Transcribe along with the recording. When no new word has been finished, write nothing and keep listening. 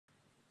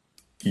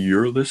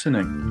You're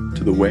listening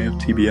to the Way of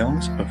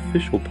TBL's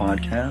official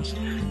podcast,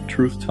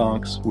 Truth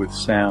Talks with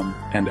Sam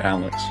and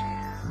Alex.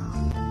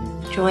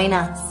 Join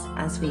us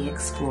as we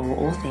explore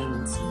all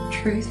things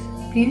truth,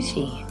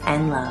 beauty,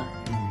 and love.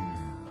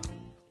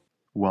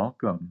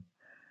 Welcome,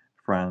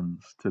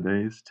 friends.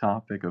 Today's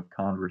topic of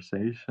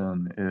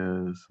conversation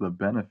is the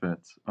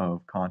benefits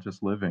of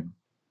conscious living.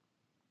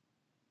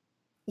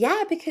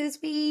 Yeah, because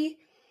we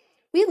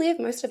live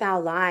most of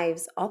our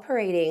lives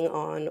operating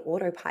on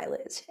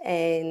autopilot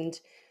and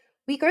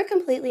we go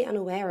completely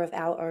unaware of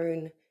our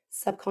own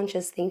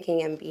subconscious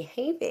thinking and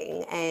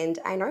behaving. And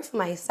I know for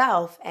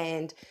myself,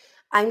 and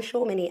I'm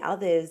sure many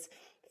others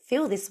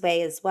feel this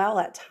way as well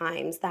at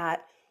times,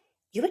 that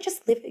you were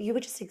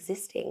just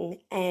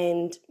existing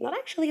and not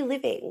actually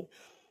living.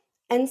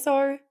 And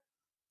so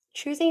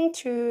choosing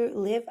to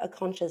live a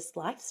conscious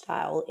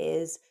lifestyle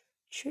is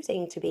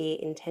choosing to be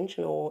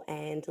intentional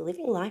and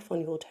living life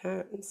on your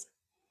terms.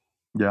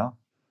 Yeah,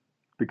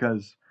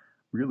 because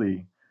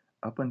really,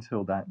 up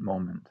until that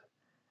moment,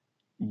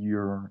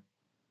 you're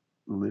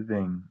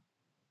living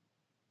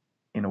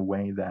in a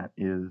way that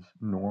is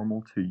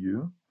normal to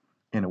you,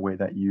 in a way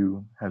that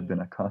you have been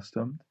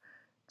accustomed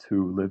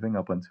to living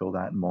up until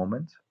that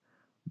moment.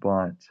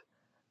 But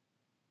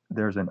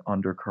there's an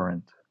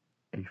undercurrent,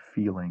 a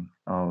feeling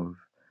of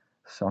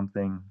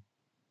something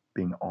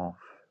being off.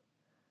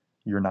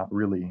 You're not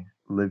really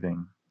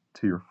living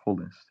to your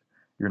fullest.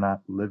 You're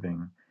not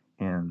living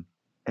in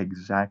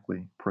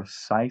exactly,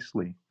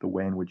 precisely the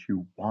way in which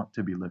you want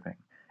to be living.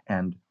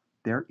 And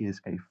there is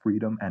a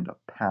freedom and a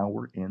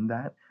power in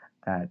that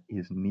that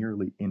is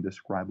nearly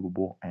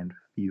indescribable and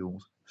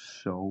feels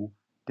so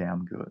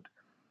damn good.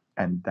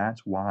 And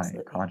that's why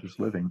Absolutely. conscious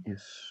living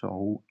is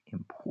so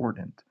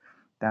important.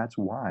 That's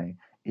why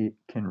it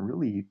can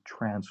really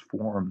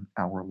transform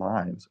our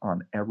lives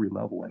on every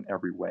level in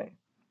every way.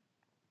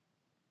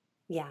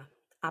 Yeah,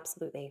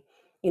 absolutely.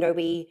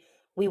 We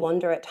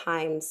wonder at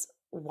times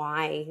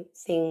why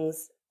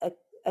things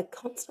are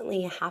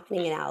constantly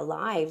happening in our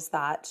lives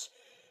that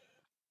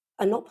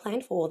are not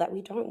planned for, that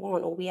we don't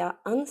want, or we are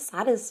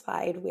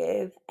unsatisfied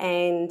with.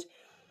 And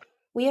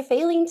we are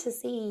failing to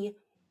see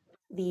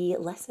the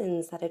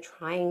lessons that are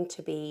trying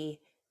to be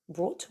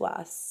brought to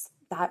us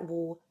that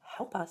will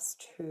help us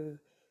to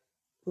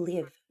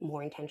live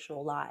more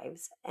intentional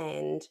lives.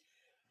 And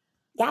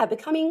yeah,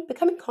 becoming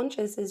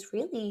conscious is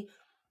really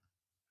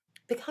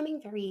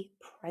becoming very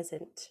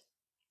present,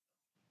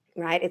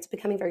 right? It's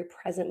becoming very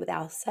present with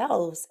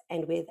ourselves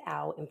and with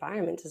our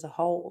environment as a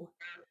whole.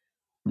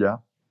 Yeah.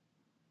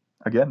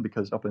 Again,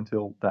 because up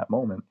until that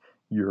moment,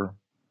 you're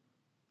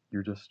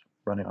you're just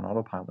running on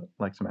autopilot,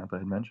 like Samantha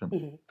had mentioned.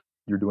 Mhm.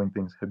 You're doing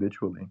things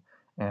habitually.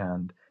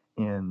 And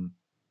in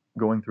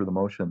going through the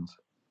motions,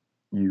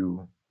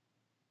 you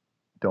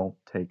don't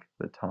take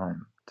the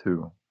time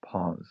to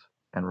pause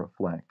and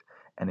reflect.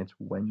 And it's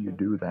when you Mhm.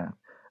 do that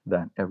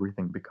that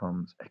everything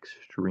becomes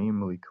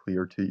extremely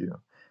clear to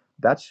you.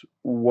 That's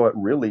what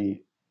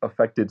really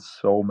affected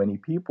so many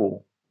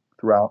people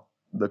throughout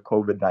the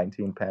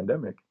COVID-19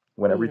 pandemic.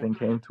 When Mhm. everything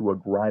came to a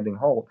grinding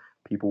halt,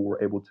 people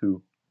were able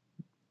to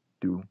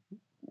do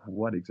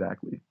what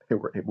exactly? They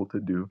were able to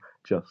do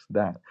just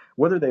that.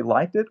 Whether they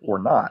liked it or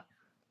Yeah. not,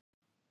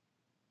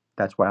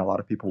 that's why a lot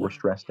of people were Yeah.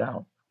 stressed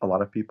out. A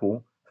lot of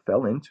people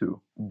fell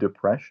into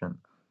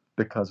depression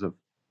because of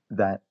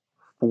that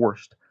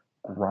forced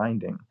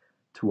grinding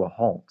to a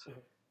halt.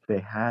 Mhm. They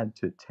had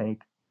to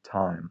take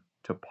time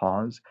to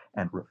pause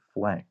and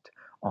reflect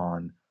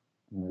on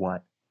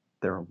what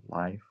their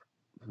life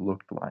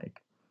looked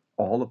like.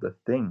 All of the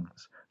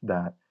things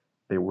that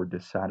they were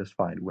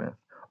dissatisfied with,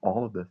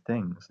 all of the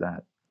things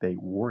that they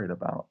worried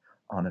about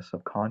on a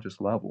subconscious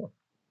level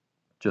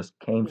just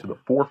came to the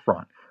Yeah.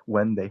 forefront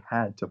when they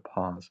had to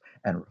pause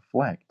and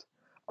reflect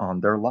on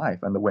their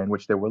life and the way in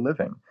which they were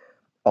living.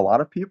 A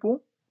lot of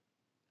people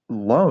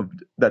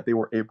loved that they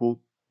were able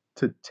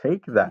to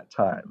take that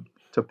time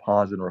to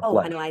pause and Oh,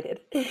 I reflect. know I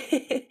did.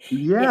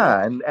 Yeah.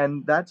 Yeah,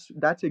 and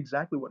that's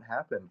exactly what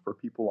happened for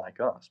people like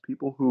us.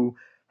 People who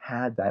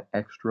had that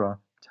extra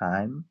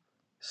time,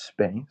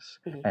 space,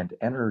 Mhm. and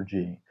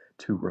energy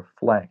to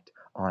reflect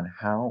on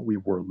how we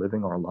were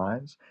living our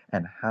lives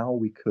and how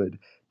we could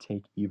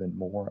take even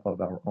more of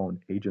our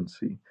own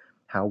agency,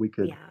 how we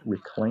could Yeah.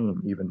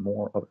 reclaim even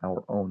more of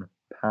our own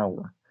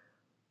power.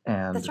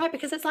 That's And right,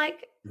 because it's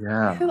like, who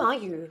yeah, are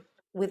you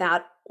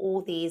without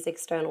all these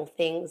external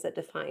things that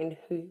define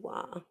who you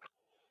are?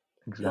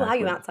 Who are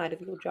you exactly. outside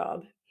of your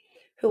job?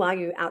 Who are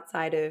you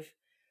outside of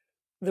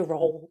the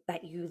role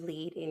that you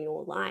lead in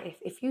your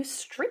life? If you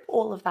strip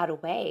all of that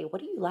away,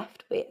 what are you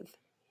left with?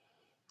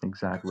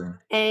 Exactly.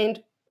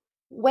 And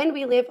when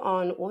we live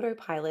on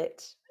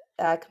autopilot,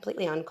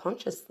 completely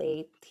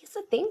unconsciously, these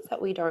are things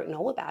that we don't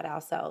know about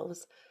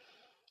ourselves.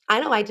 I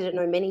know I didn't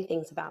know many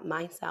things about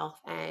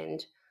myself,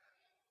 and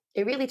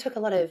it really took a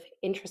lot of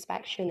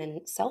introspection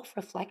and self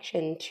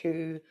reflection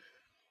to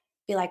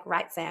be like,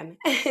 right, Sam,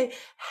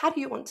 how do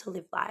you want to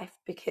live life?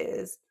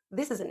 Because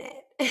this isn't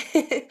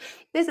it.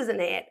 This isn't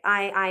it.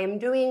 I am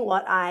doing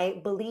what I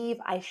believe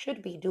I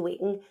should be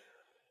doing,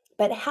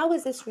 But how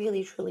is this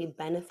really truly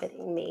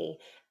benefiting me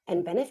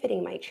and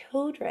benefiting my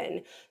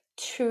children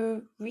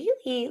to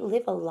really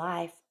live a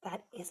life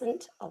that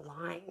isn't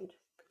aligned?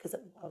 Because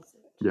it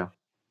wasn't. Yeah.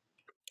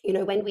 You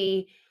know, when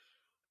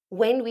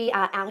we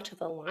are out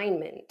of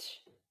alignment,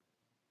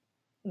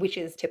 which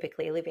is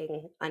typically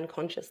living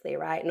unconsciously,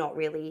 right? Not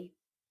really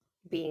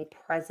being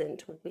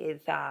present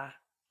with our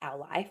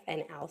life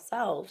and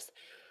ourselves,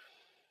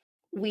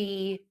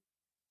 we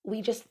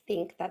we just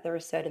think that there are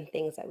certain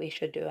things that we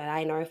should do. And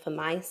I know for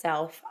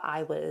myself,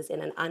 I was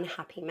in an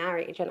unhappy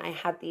marriage and I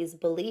had these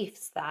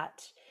beliefs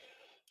that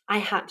I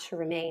had to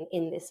remain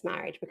in this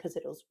marriage because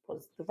it was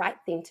the right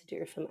thing to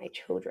do for my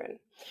children.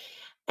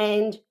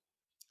 And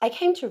I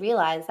came to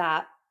realize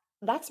that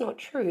that's not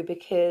true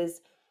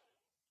because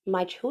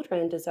my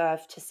children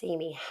deserve to see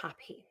me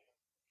happy.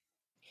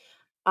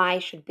 I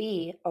should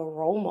be a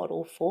role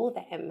model for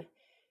them,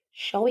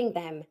 showing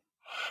them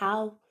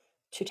how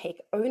to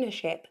take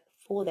ownership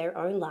for their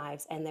own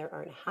lives and their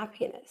own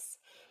happiness.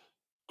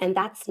 And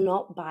that's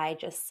not by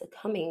just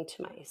succumbing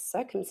to my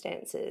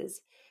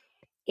circumstances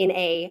in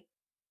a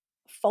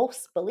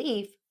false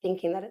belief,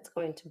 thinking that it's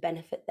going to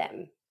benefit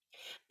them.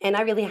 And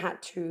I really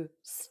had to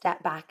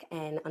step back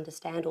and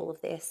understand all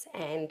of this.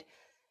 And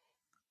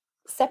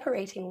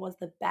separating was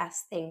the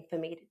best thing for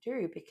me to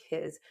do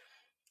because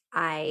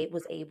I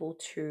was able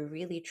to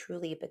really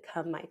truly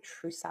become my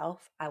true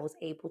self. I was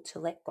able to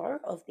let go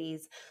of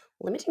these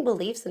limiting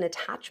beliefs and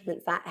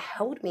attachments that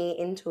held me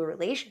into a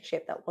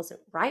relationship that wasn't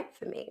right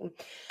for me.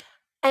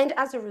 And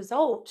as a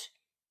result,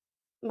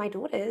 my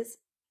daughters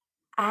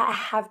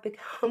have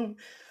become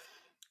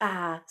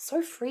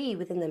so free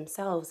within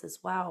themselves as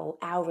well.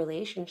 Our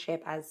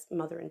relationship as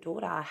mother and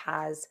daughter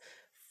has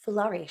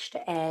flourished,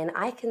 and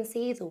I can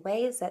see the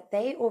ways that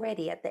they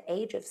already, at the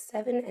age of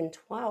 7 and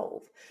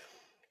 12,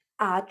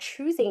 are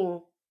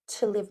choosing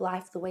to live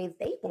life the way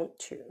they want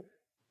to.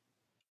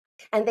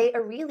 And they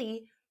are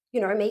really,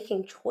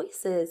 making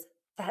choices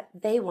that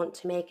they want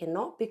to make and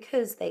not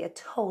because they are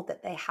told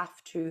that they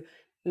have to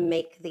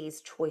make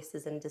these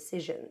choices and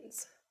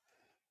decisions.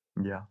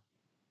 Yeah.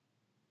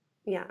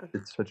 Yeah.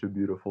 It's such a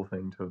beautiful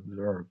thing to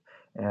observe.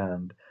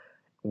 And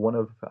one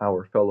of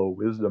our fellow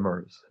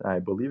wisdomers, I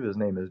believe his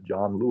name is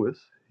John Lewis,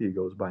 he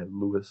goes by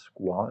Lewis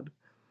Squad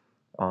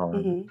on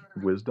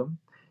Hmm. wisdom.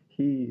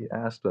 He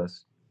asked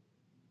us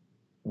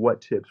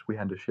what tips we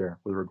had to share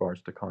with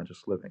regards to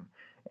conscious living.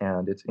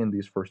 And it's in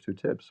these first two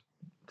tips,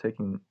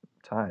 taking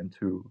time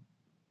to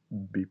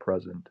be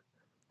present,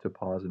 to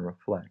pause and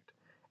reflect,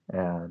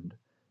 and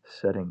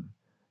setting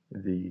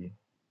the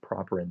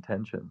proper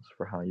intentions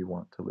for how you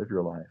want to live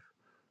your life,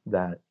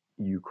 that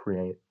you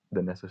create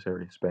the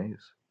necessary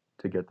space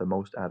to get the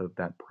most out of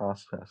that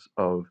process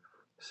of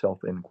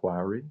self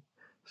inquiry,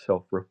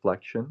 self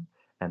reflection,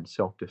 and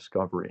self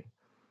discovery.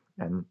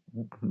 And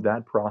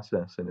that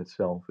process in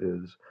itself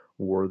is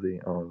worthy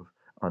of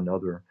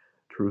another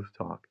truth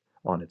talk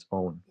on its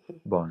own.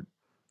 But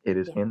it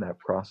is Yeah. in that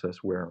process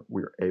where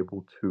we're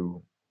able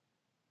to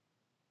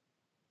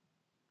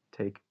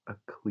take a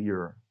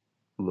clear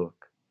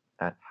look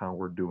at how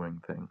we're doing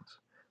things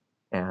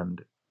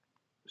and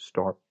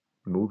start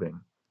moving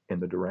in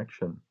the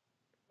direction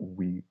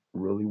we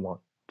really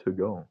want to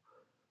go.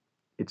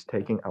 It's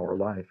taking our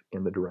life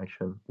in the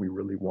direction we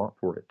really want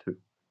for it to.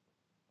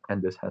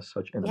 And this has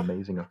such an Yeah.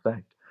 amazing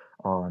effect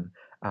on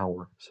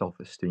our self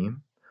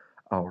esteem,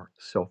 our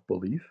self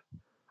belief,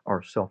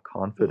 our self Mhm.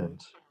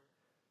 confidence.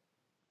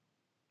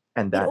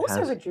 And It that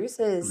also has,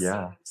 reduces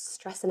yeah,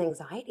 stress and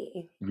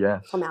anxiety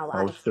yes, from our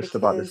I was life just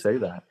about to because, say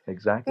that.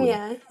 Exactly.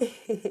 yeah.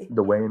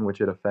 The way in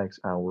which it affects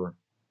our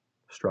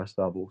stress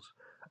levels,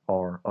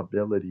 our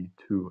ability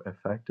to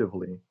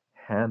effectively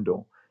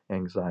handle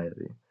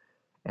anxiety,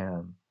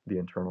 and the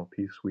internal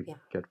peace we Yeah.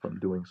 get from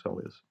doing so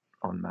is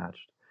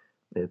unmatched.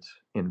 It's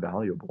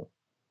invaluable.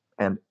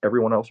 And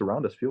everyone else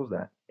around us feels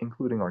that,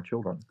 including our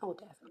children. Oh,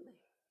 definitely.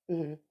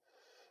 Hmm.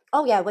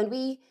 Oh, yeah. When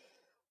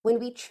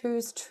we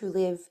choose to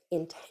live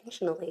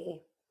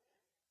intentionally,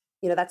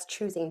 that's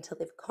choosing to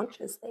live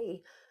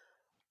consciously.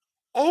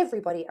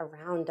 Everybody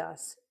around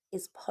us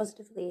is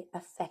positively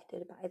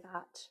affected by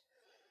that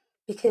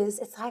because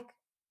it's like,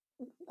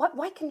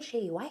 why can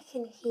why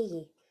can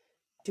he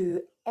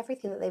do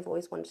everything that they've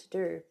always wanted to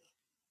do,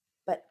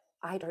 but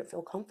I don't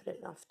feel confident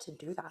enough to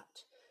do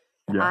that.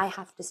 Yeah, I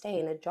have to stay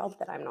in a job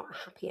that I'm not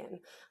happy in.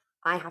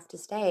 I have to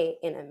stay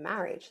in a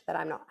marriage that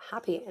I'm not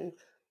happy in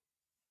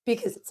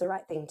because it's the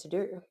right thing to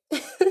do.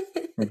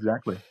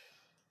 exactly.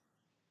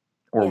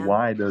 Or Yeah.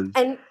 why does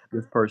And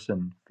this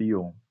person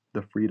feel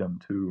the freedom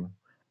to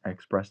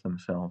express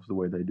themselves the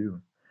way they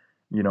do?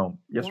 yeah.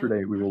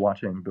 Yesterday we were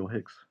watching Bill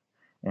Hicks,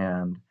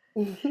 and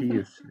he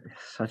is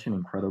such an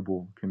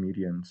incredible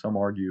comedian. Some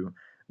argue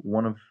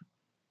one of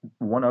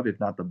if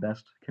not the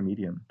best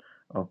comedian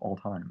of all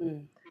time.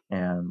 Mm,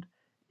 And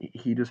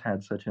he just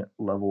had such a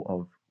level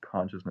of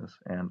consciousness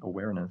and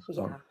awareness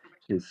of yeah.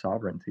 his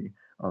sovereignty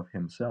of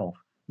himself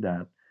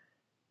that,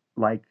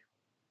 like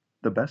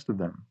the best of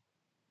them,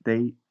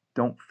 they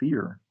don't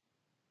fear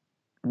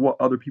what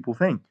other people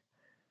think.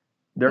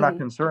 They're not Hmm.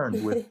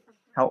 concerned with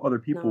how other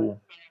No.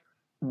 people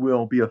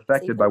will be Perceive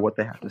affected by them. what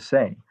they have to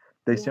say.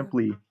 They Yeah.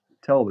 simply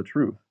tell the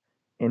truth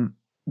in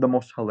the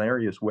most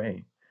hilarious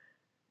way.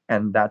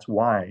 And that's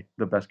why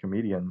the best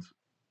comedians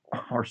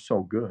are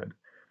so good.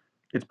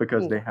 It's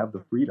because they Yeah. have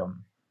the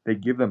freedom. They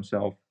give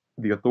themselves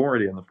the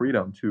authority and the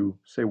freedom to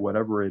say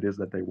whatever it is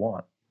that they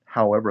want,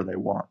 however they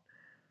want.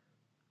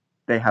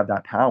 They have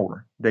that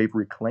power. They've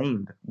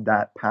reclaimed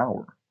that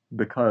power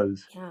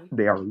because Yeah.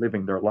 they are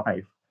living their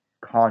life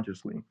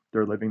consciously.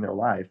 They're living their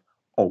life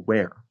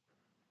aware.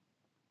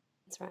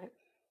 That's right.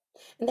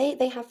 And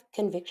they have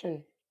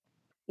conviction.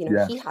 You know,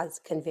 he Yes. has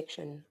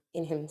conviction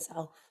in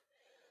himself,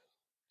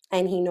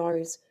 and he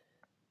knows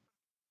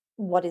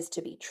what is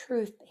to be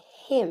true for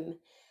him.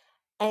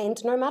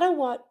 And no matter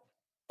what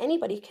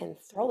anybody can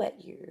throw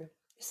at you,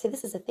 see,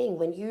 this is the thing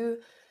when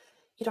you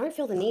don't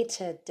feel the need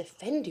to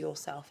defend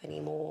yourself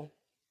anymore.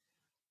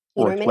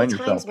 You Or know, many explain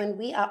yourself. times when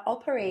we are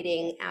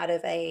operating out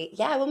of a,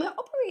 yeah, when we're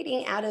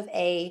operating out of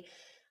a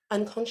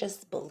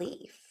unconscious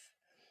belief,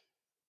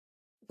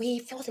 we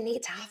feel the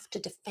need to have to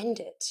defend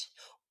it.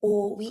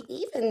 Or we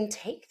even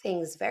take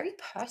things very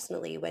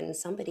personally when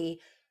somebody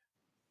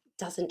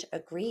doesn't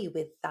agree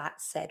with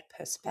that said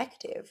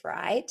perspective,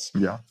 right?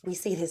 Yeah. We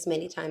see this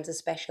many times,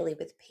 especially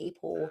with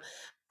people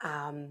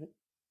um,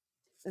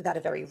 that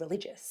are very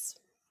religious,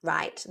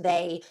 right?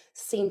 They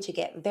seem to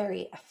get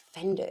very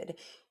offended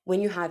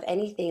when you have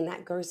anything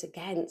that goes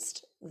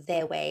against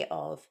their way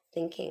of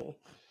thinking,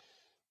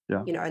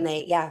 Yeah. you know, and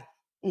they, yeah,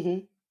 hmm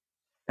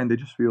And they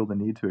just feel the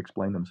need to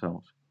explain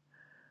themselves.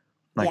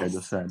 Like I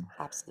just yes, said,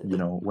 absolutely.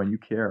 when you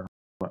care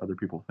what other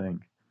people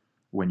think,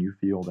 when you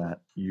feel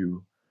that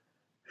you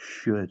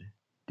should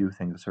do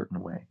things a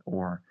certain way,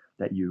 or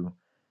that you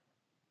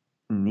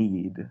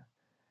need,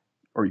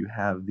 or you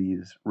have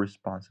these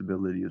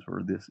responsibilities,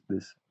 or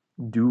this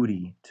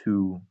duty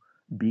to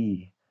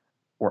be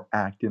or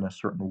act in a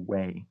certain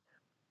way,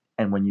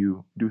 and when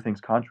you do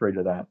things contrary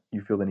to that,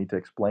 you feel the need to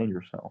explain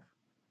yourself.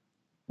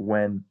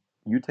 When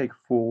you take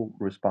full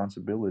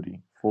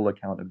responsibility, full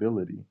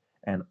accountability,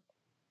 and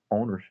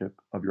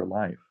ownership of your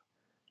life,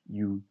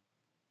 you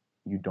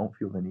you don't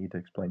feel the need to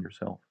explain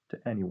yourself to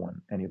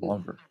anyone any Yeah.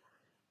 longer.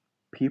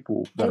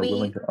 People that And are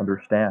willing we, to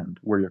understand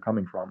where you're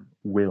coming from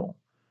will.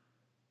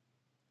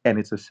 And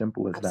it's as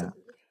simple as that.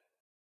 absolutely.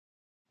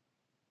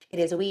 It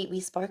is. We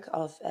spoke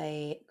of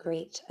a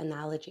great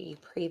analogy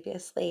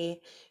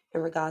previously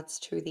in regards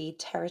to the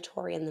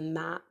territory and the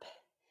map.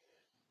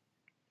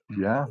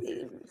 Yeah,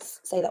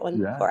 Say that one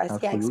yeah, for us.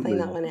 Yeah, explain absolutely.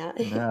 that one out.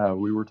 Yeah,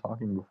 we were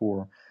talking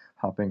before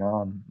hopping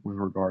on with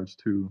regards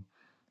to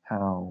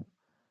how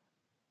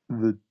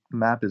the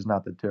map is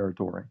not the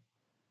territory.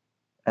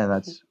 And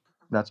Mhm,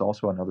 that's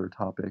also another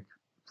topic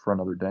for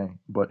another day.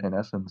 But in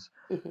essence,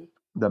 mhm,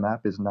 the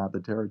map is not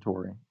the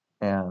territory.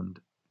 And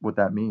what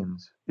that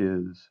means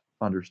is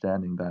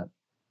understanding that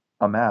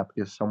a map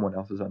is someone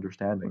else's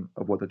understanding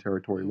of what the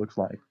territory mhm, looks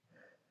like.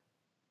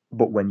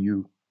 But when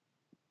you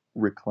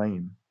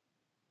reclaim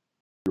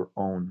your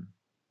own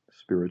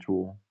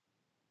spiritual,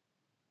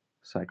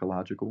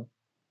 psychological,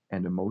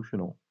 and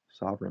emotional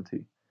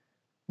sovereignty,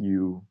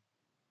 you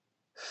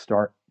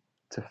start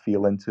to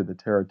feel into the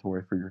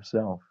territory for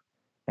yourself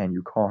and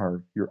you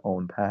carve your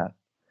own path.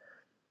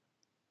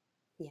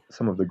 yeah.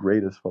 Some of the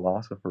greatest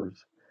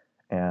philosophers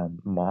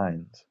and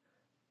minds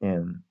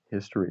in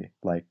history,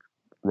 like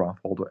Ralph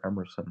Waldo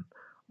Emerson,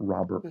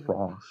 Robert Mhm,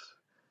 Frost,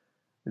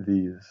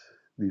 these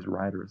these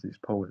writers, these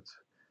poets,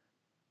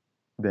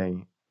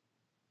 they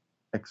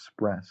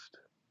expressed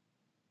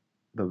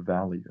the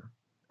value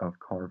of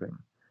carving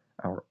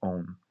our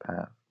own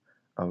path,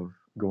 of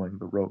going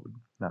the road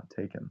not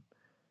taken.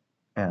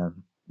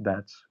 And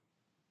that's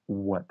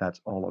what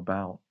that's all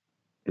about.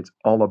 It's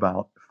all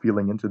about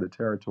feeling into the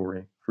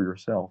territory for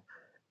yourself,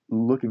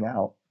 looking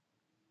out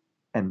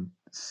and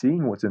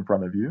seeing what's in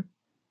front of you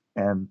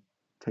and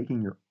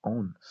taking your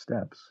own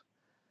steps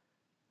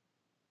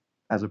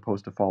as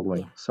opposed to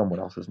following yeah. someone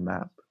else's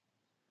map.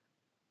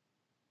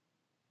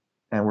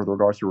 And with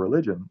regards to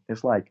religion,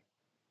 it's like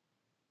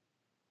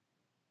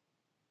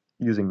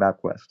using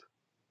MapQuest,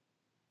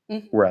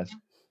 Mhm, whereas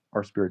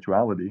our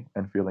spirituality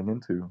and feeling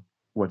into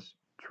what's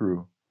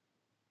true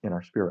in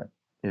our spirit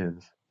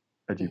is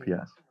a mhm,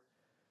 GPS.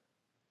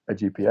 A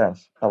yeah.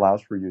 GPS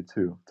allows for you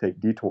to take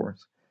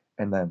detours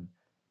and then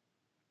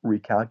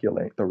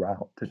recalculate the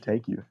route to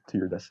take you to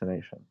your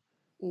destination.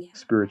 Yeah.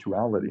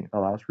 Spirituality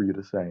allows for you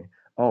to say,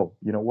 oh,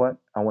 you know what?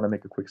 I want to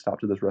make a quick stop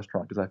to this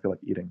restaurant because I feel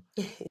like eating.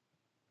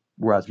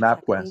 Whereas Exactly.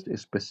 MapQuest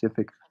is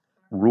specific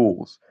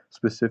rules,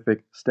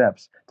 specific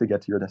steps to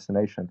get to your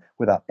destination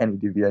without any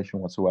deviation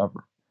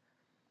whatsoever.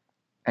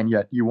 And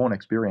yet you won't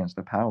experience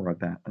the power of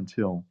that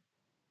until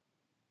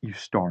you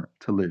start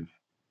to live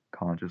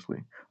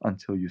consciously,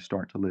 until you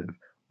start to live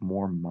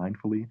more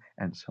mindfully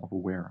and self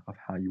aware of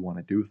how you want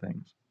to do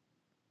things,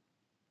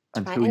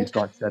 Right. until you And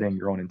start setting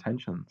your own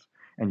intentions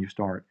and you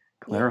start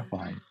yeah.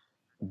 clarifying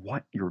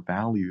what your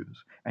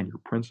values and your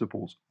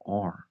principles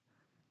are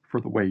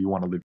for the way you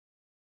want to live.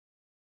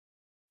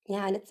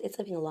 Yeah. And it's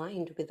living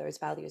aligned with those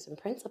values and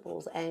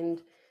principles.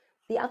 And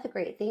the other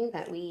great thing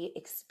that we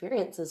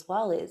experience as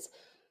well is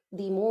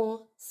the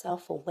more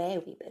self aware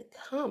we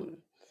become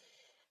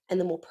and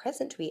the more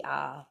present we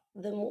are,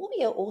 the more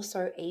we are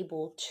also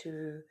able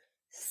to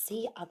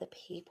see other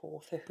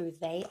people for who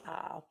they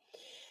are.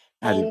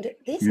 That is And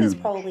this is huge.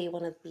 probably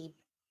one of the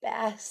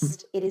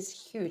best, it is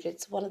huge.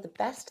 It's one of the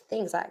best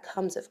things that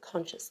comes of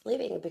conscious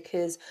living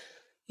because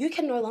you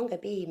can no longer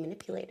be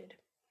manipulated.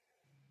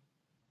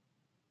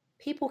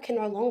 People can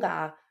no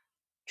longer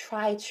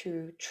try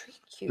to trick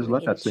Just you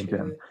let that sink in.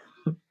 into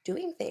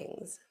doing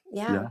things.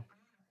 Yeah, Yeah.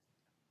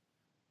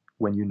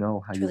 When you know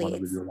how you want truly, to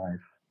live it's your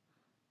life,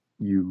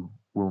 you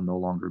will no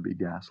longer be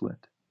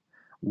gaslit.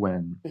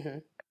 When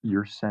mhm,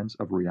 your sense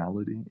of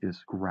reality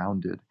is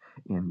grounded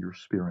in your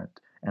spirit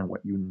and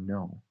what you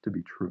know to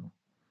be true,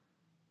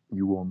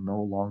 you will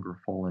no longer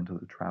fall into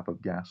the trap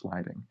of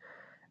gaslighting.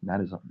 And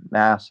that is a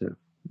massive,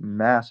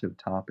 massive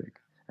topic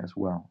as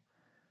well,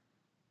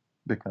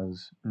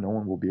 because no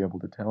one will be able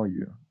to tell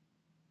you,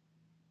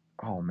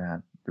 oh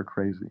man, you're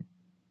crazy.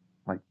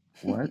 Like,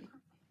 what?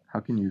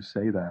 How can you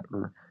say that?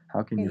 Or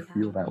how can you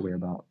feel yeah, that way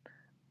about,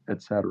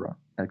 etc.,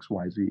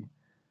 XYZ?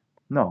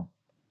 No,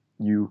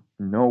 you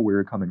know where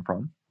you're coming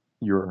from.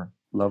 Your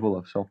yeah, level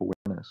of self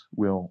awareness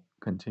will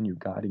continue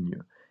guiding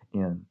you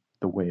in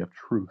the way of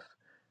truth,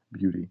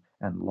 beauty,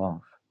 and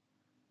love.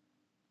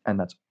 And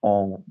that's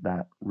all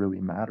that really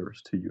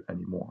matters to you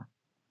anymore.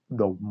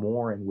 The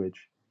more in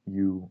which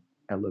you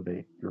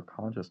elevate your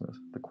consciousness,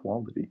 the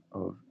quality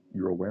of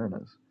your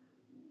awareness,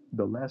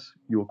 the less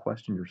you will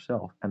question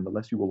yourself and the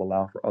less you will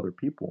allow for other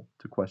people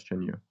to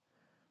question you.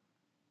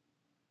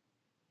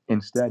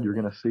 Instead, you're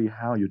going absolutely. to see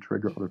how you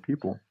trigger other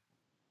people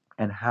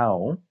and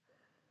how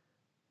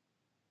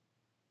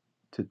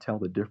to tell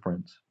the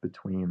difference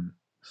between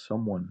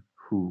someone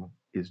who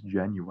is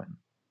genuine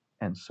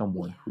and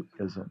someone Yeah, who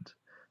isn't,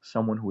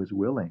 someone who is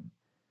willing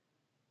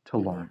to mhm,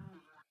 learn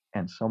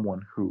and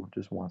someone who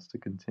just wants to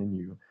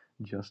continue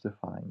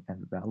justifying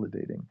and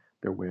validating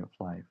their way of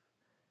life,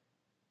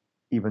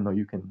 even though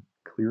you can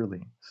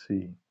clearly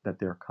see that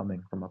they're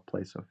coming from a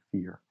place of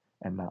fear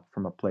and not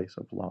from a place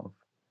of love.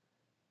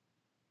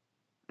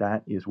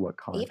 That is what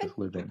even conscious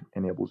living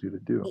enables you to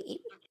do. e- e-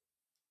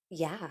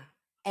 yeah,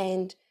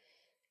 and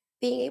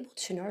being able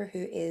to know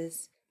who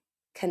is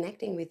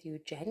connecting with you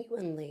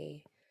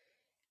genuinely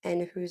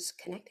and who's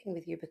connecting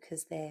with you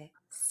because they're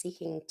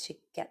seeking to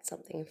get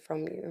something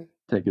from you.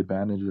 Take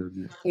advantage of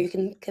you. You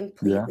can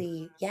Yeah,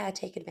 completely, yeah,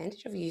 take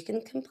advantage of you. You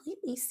can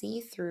completely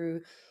see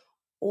through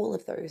all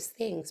of those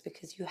things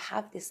because you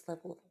have this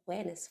level of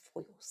awareness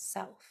for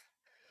yourself.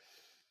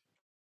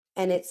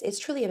 And it's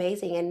truly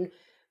amazing. And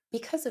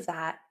because of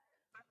that,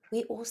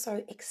 we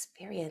also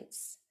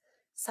experience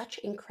such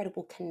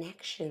incredible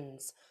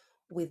connections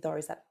with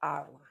those that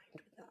are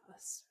aligned with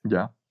us,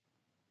 yeah,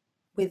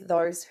 with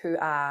those who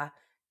are,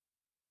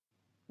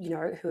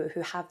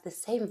 who have the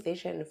same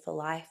vision for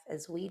life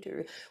as we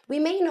do. We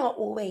may not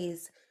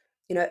always,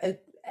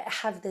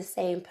 have the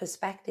same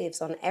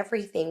perspectives on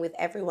everything with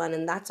everyone,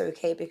 and that's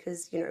okay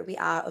because, we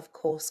are, of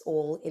course,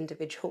 all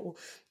individual,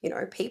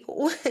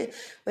 people.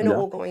 We're not yeah,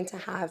 all going to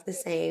have the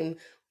same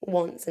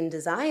wants and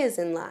desires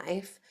in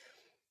life,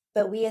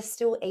 but we are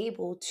still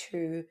able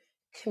to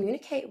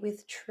communicate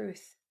with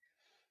truth.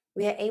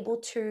 We are able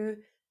to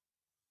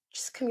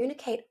just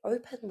communicate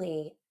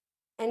openly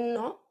and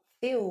not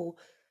feel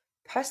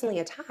personally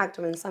attacked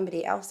when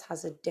somebody else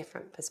has a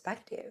different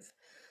perspective.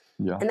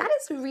 yeah, And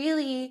that's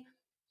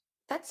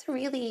a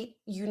really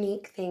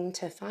unique thing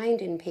to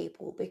find in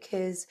people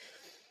because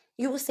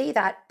you will see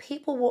that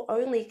people will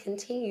only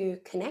continue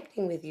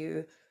connecting with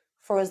you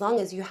for as long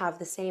as you have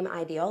the same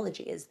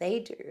ideology as they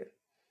do.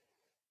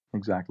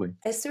 exactly.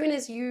 As soon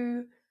as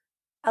you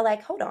are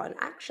like, hold on,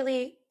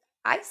 actually,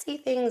 I see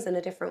things in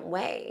a different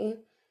way.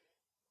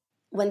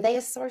 When they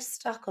are so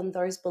stuck on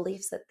those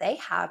beliefs that they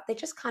have, they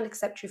just can't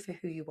accept you for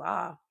who you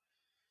are.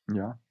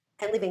 Yeah,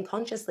 And living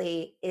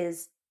consciously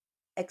is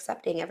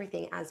accepting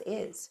everything as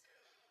is.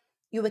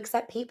 You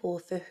accept people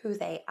for who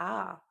they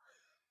are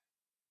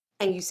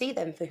and you see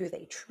them for who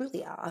they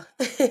truly are,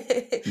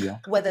 yeah,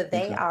 whether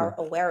they exactly. are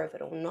aware of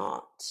it or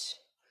not.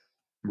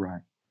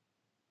 Right.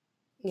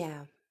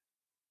 Yeah.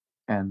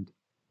 And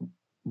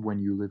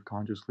when you live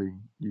consciously,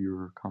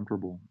 you're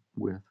comfortable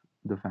with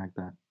the fact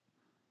that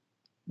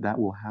that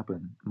will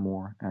happen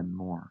more and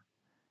more.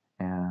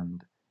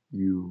 And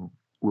you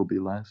will be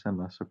less and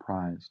less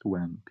surprised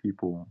when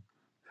people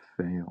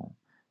fail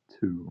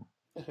to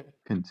Mhm.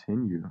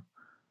 continue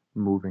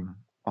moving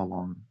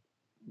along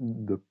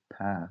the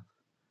path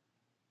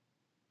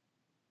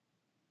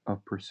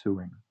of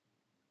pursuing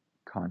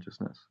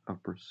consciousness,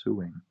 of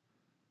pursuing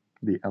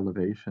the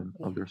elevation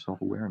Yeah. of their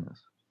self awareness,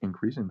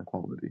 increasing the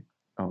quality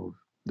of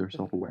their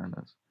self Mhm.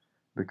 awareness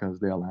because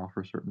they allow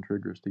for certain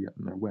triggers to get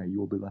in their way. You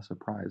will be less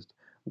surprised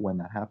when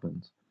that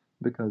happens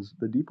because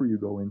the deeper you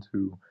go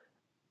into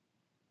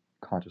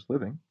conscious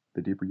living,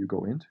 the deeper you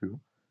go into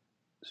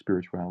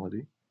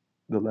spirituality,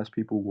 the less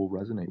people will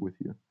resonate with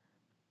you.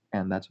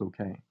 And that's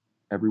okay.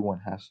 Everyone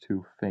has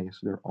to face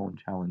their own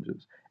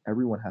challenges.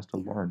 Everyone has to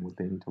Yeah. learn what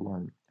they need to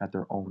learn at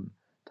their own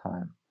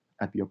time,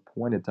 at the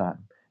appointed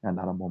time and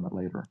not a moment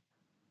later.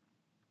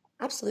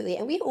 Absolutely.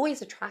 And we're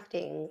always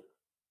attracting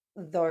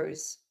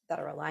those that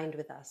are aligned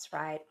with us,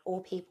 right?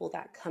 All people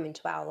that come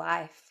into our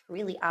life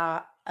really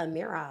are a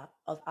mirror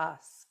of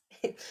us.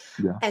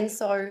 Yeah, And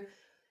so,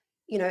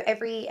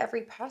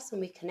 every person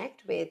we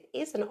connect with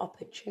is an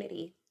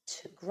opportunity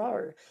to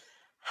grow.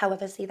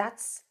 However, see,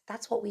 that's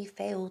what we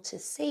fail to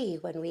see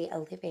when we are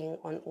living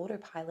on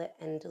autopilot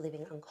and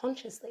living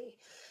unconsciously.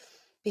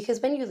 Because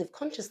when you live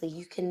consciously,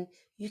 you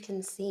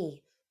can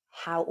see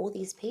how all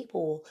these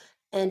people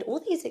and all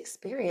these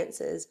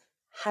experiences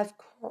have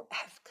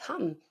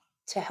come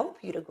to help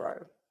you to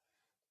grow.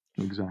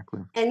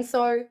 exactly. And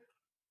so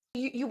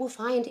you will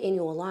find in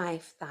your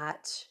life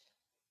that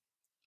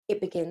it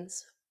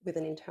begins with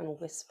an internal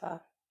whisper,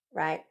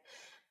 right?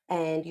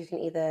 And you can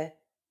either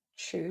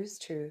choose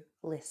to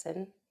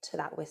listen to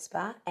that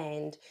whisper.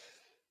 And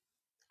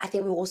I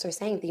think we were also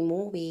saying the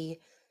more we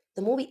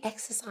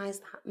exercise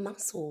that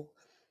muscle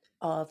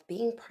of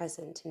being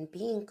present and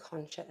being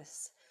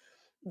conscious,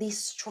 the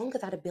stronger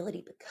that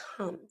ability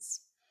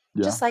becomes.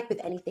 Yeah, Just like with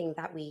anything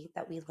that we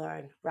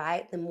learn,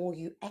 right? The more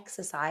you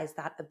exercise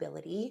that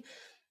ability,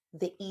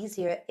 the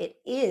easier it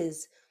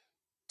is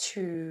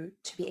to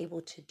be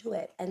able to do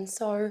it. And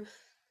so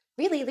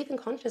really living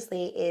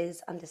consciously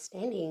is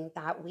understanding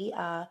that we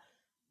are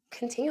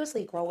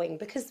continuously growing,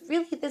 because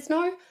really there's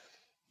no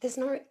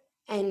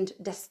end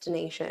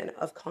destination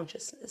of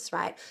consciousness,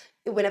 right?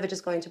 We're never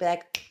just going to be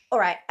like, all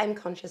right, I'm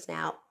conscious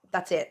now,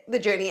 that's it, the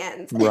journey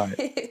ends.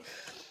 right.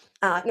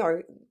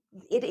 No,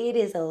 it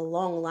is a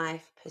long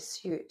life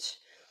pursuit,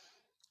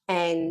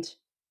 and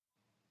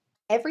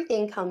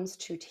everything comes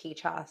to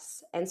teach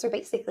us. And so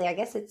basically, I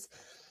guess it's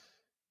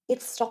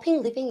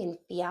stopping living in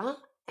fear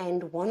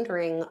and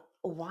wondering,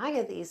 why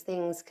are these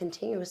things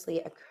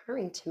continuously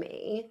occurring to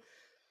me,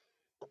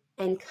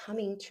 and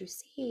coming to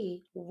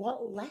see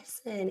what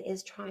lesson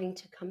is trying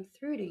to come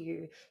through to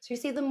you. So you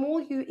see, the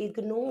more you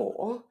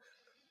ignore,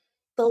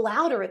 the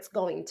louder it's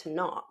going to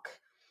knock.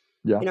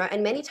 Yeah,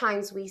 And many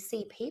times we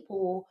see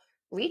people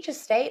reach a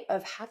state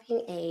of having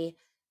a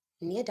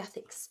near death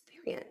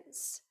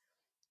experience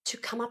to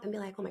come up and be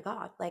like, oh my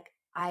God, like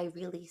I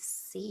really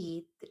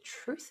see the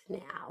truth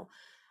now,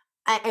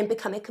 and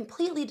become a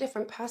completely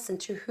different person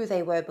to who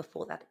they were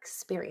before that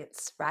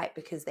experience, right?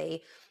 Because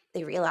they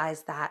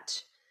realize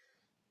that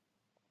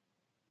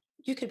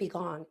you could be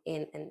gone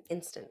in an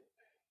instant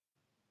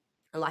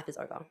and life is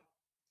over.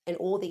 And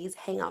all these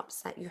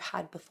hang-ups that you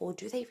had before,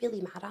 do they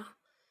really matter?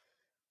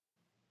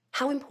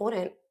 How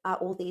important are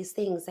all these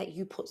things that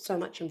you put so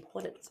much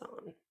importance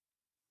on?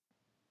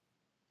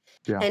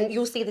 yeah. And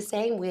you'll see the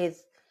same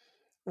with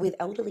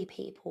elderly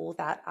people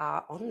that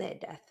are on their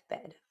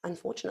deathbed,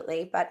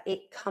 unfortunately. But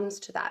it comes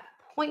to that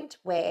point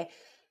where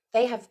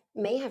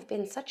may have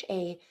been such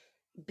a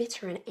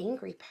bitter and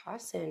angry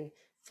person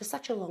for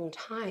such a long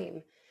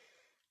time,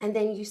 and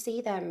then you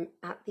see them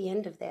at the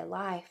end of their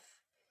life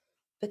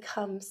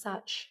become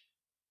such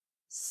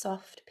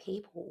soft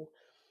people,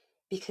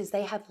 because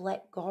they have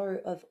let go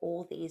of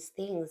all these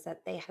things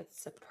that they had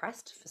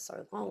suppressed for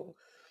so long.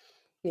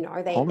 They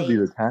All of these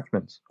they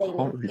attachments, they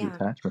all know, of these yeah,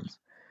 attachments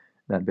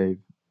that they've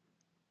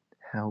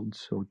held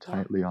so yeah,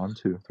 tightly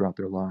onto throughout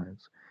their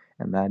lives.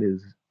 And that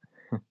is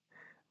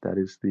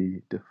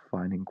the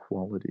defining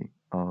quality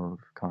of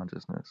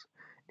consciousness.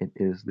 It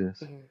is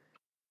this mhm,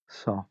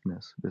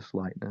 softness, this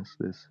lightness,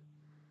 this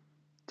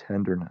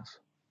tenderness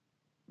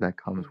that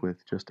comes mhm,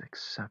 with just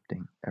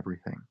accepting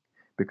everything.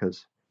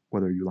 Because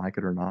whether you like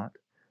it or not,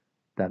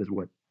 that is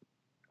what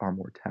our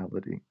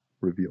mortality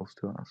reveals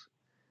to us,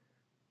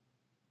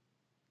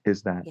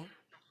 is that yeah,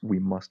 we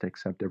must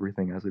accept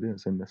everything as it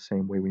is in the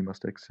same way we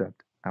must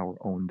accept our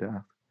own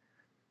death.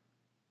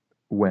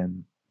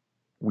 When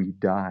we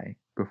die,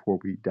 before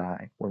we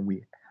die, when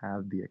we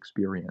have the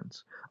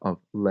experience of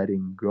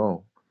letting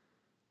go,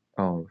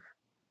 of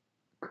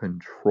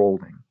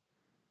controlling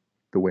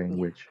the way in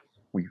yeah, which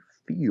we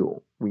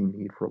feel we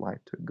need for life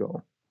to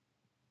go,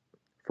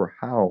 for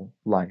how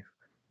life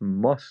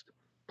must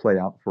play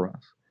out for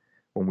us,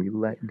 when we yeah,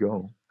 let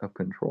go of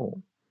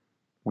control,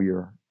 we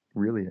are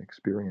really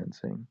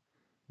experiencing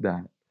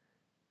that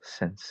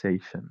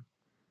sensation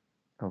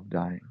of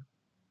dying.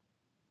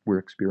 We're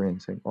yeah.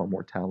 experiencing our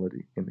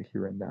mortality in the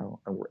here and now,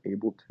 and we're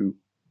able to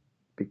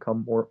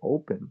become more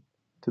open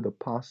to the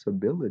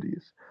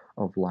possibilities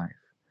of life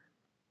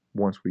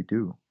once we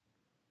do.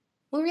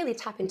 We really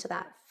tap into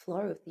that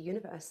flow of the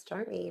universe,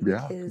 don't we?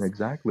 Yeah, Because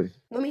exactly.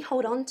 when we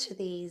hold on to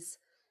these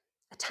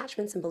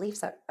attachments and beliefs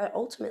that are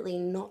ultimately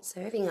not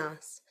serving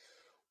us,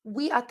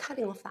 we are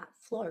cutting off that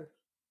flow.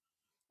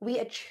 We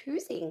are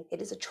choosing,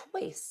 it is a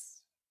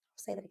choice. I'll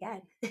say that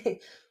again.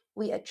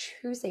 We are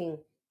choosing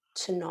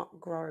to not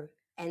grow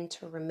and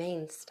to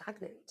remain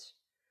stagnant.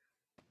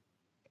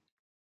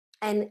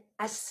 And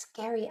as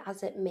scary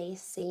as it may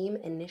seem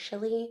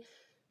initially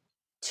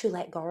to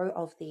let go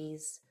of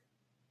these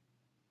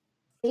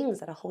things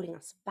that are holding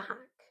us back,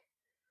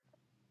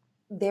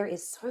 there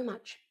is so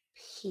much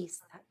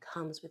peace that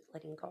comes with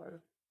letting go.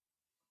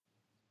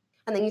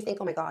 And then you think,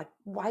 oh my God,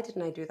 why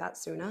didn't I do that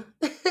sooner?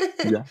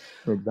 Yeah,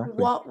 exactly.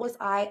 What was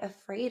I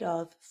afraid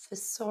of for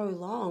so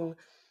long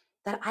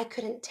that I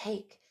couldn't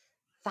take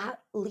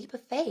that leap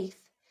of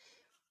faith,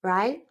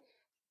 right?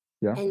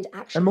 Yeah. And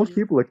And most actually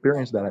people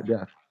experience let that at go.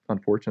 death,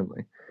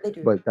 unfortunately. They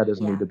do. But that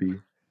doesn't need Yeah. to be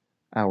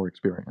our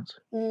experience.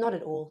 Not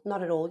at all.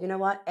 Not at all. You know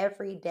what?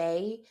 Every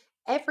day,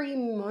 every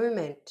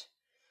moment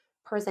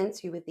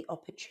presents you with the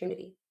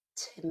opportunity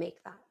to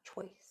make that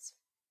choice.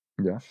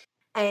 Yeah.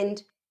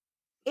 And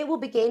it will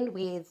begin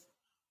with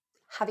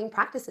having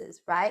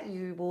practices, right?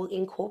 You will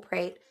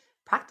incorporate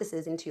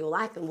practices into your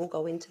life, and we'll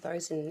go into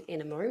those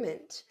in a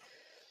moment.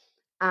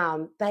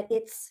 But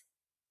it's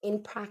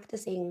in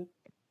practicing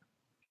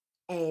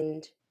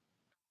and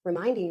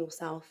reminding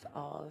yourself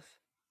of,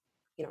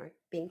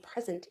 being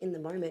present in the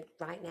moment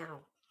right now.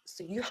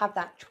 So you have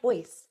that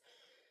choice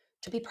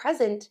to be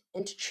present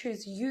and to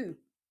choose you.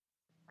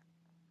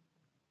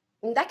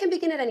 And that can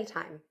begin at any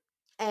time.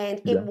 And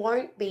it Yeah.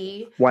 won't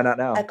be Why not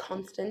a now?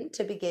 constant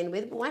to begin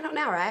with. Why not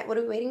now, right? What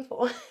are we waiting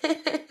for?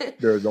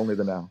 There is only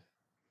the now.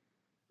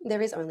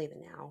 There is only the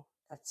now.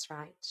 That's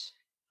right.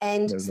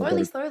 And There's no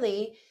slowly, better.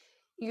 slowly,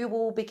 you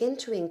will begin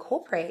to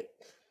incorporate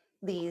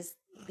these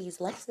these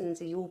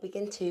lessons. You will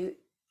begin to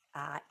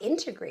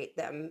integrate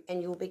them,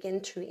 and you'll begin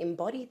to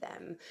embody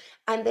them,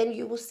 and then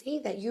you will see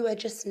that you are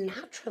just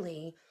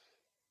naturally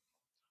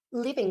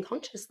living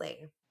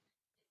consciously.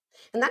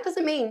 And that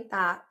doesn't mean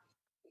that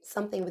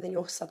something within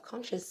your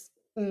subconscious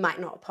might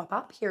not pop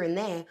up here and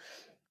there,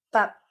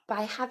 but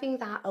by having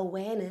that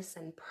awareness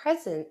and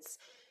presence,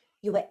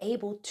 you are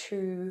able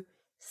to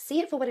see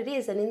it for what it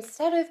is. And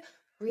instead of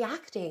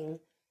reacting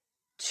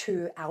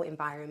to our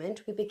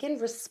environment, we begin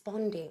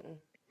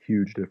responding.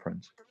 Huge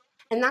difference.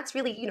 And that's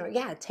really,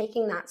 yeah,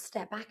 taking that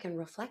step back and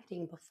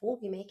reflecting before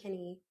we make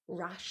any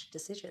rash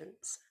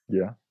decisions.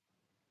 Yeah.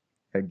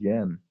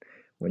 Again,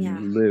 when you Yeah.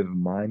 live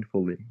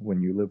mindfully,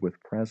 when you live with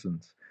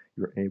presence,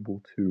 you're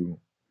able to,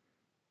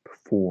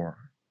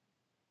 before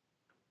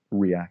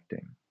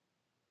reacting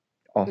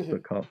off the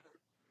Hmm. cuff,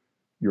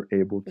 you're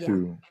able Yeah.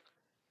 to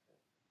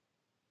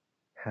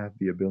have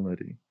the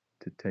ability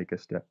to take a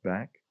step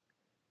back,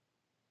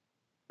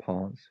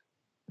 pause,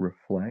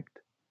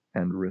 reflect,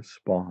 and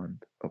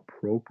respond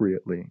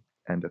appropriately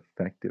and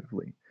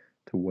effectively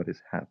to what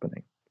is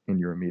happening in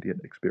your immediate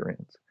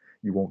experience.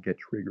 You won't get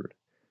triggered.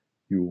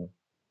 You'll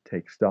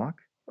take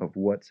stock of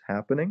what's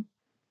happening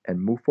and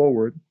move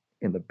forward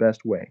in the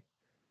best way,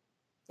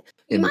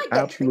 You in the might get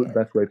absolute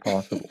triggered, best way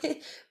possible.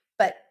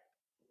 but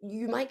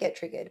you might get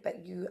triggered, but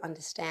you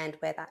understand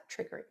where that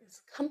trigger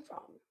has come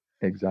from,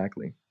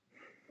 Exactly.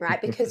 right?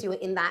 Because you're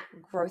in that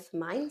growth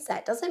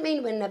mindset doesn't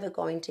mean we're never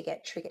going to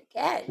get triggered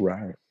again,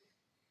 Right.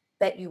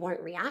 but you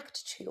won't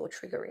react to your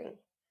triggering.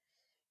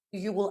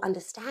 You will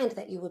understand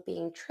that you were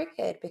being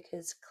triggered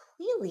because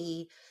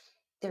clearly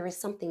there is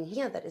something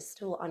here that is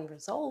still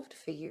unresolved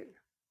for you.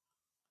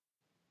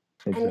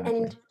 Exactly.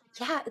 And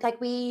yeah, like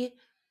we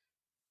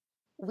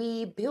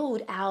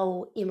build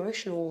our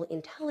emotional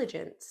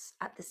intelligence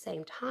at the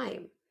same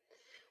time.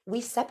 We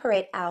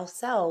separate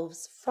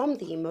ourselves from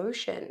the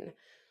emotion.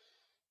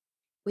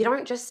 We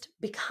don't just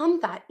become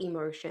that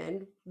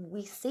emotion,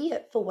 we see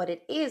it for what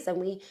it is, and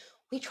we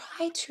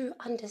try to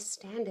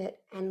understand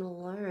it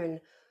and learn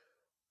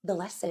the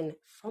lesson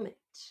from it.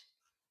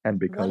 And What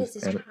because, is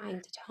this and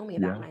trying to tell me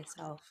about yeah,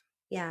 myself?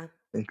 Yeah.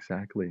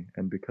 exactly.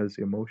 And because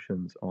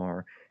emotions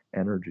are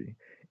energy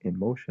in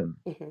motion,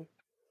 Hmm.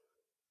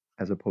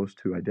 as opposed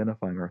to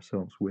identifying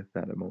ourselves with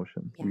that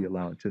emotion, we Yeah.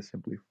 allow it to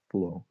simply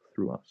flow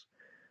through us.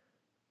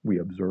 We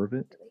observe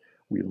it, Absolutely.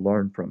 we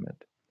learn from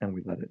it, and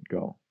we let it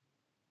go.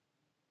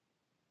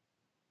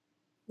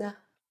 Yeah.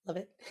 Love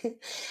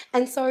it.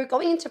 And so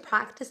going into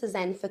practices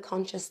then for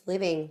conscious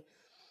living,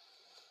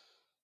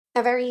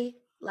 a very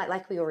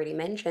like we already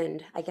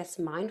mentioned, I guess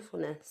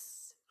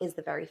mindfulness is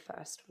the very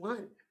first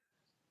one.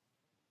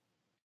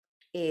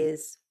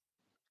 Is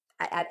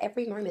at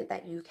every moment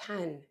that you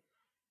can,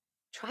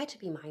 try to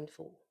be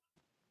mindful.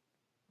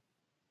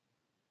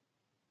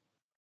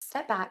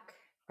 Step back,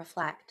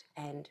 reflect,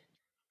 and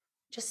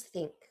just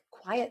think.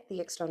 Quiet the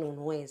external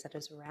noise that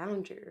is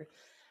around you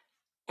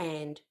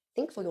and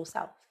think for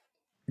yourself.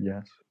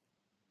 Yes.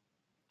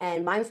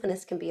 And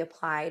mindfulness can be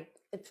applied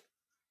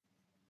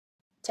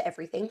to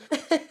everything,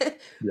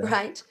 Yeah.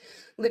 right?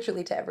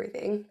 Literally to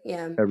everything.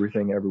 Yeah,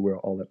 Everything, everywhere,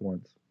 all at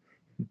once.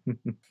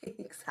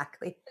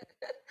 exactly.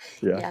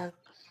 Yeah. Yeah,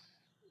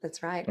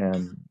 that's right.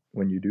 And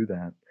when you do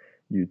that,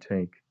 you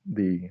take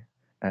the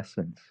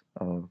essence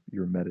of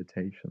your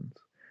meditations,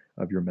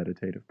 of your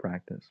meditative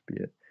practice, be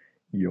it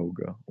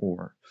yoga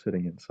or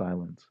sitting in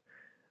silence,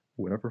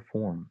 whatever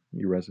form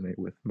you resonate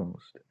with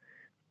most.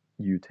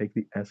 You take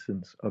the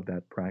essence of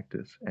that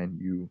practice and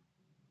you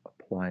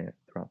apply it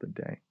throughout the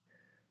day.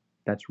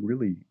 That's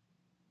really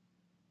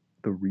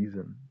the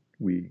reason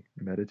we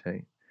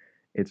meditate.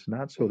 It's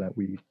not so Mhm. that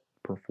we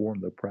perform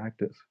the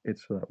practice,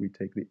 it's so that we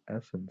take the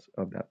essence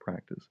of that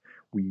practice.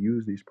 We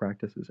use these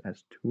practices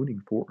as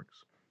tuning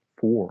forks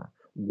for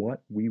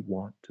what we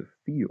want to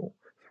feel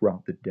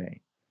throughout the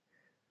day.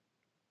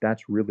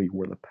 That's really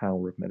where the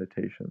power of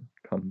meditation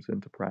comes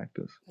into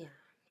practice. Yeah.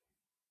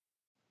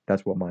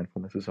 That's what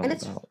mindfulness is And all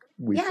it's, about.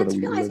 yeah, So that it's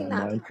we live realizing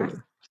that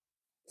mindfully.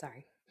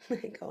 sorry,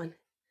 go on.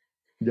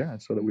 Yeah,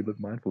 so that we live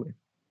mindfully.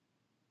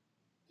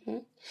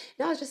 Mhm.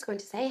 No, I was just going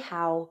to say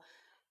how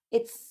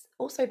it's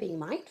also being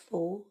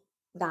mindful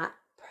that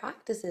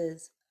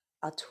practices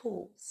are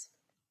tools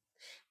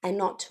and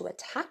not to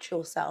attach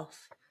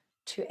yourself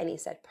to any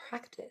said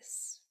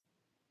practice.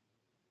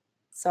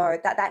 So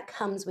that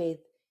comes with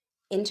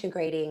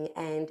integrating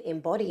and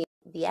embodying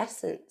the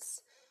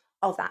essence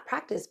of that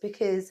practice,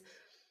 because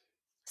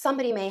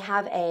somebody may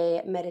have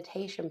a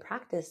meditation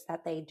practice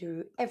that they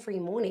do every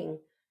morning,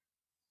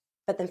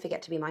 but then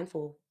forget to be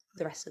mindful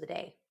the rest of the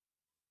day.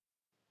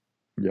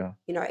 Yeah,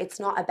 It's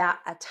not about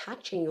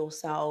attaching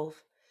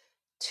yourself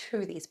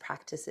to these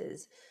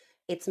practices.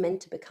 It's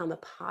meant to become a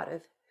part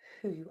of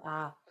who you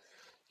are.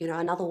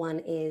 Another one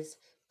is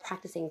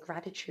practicing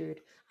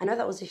gratitude. I know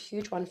that was a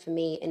huge one for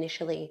me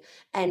initially.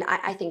 And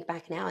I think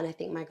back now and I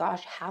think, my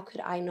gosh, how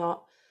could I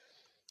not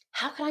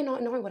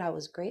know what I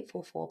was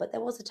grateful for? But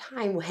there was a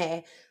time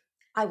where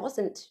I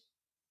wasn't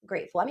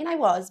grateful. I mean, I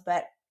was,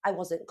 but I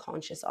wasn't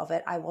conscious of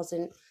it.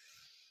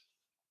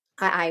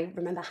 I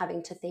remember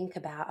having to think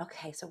about,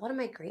 okay, so what am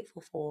I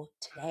grateful for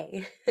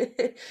today?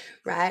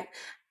 Right?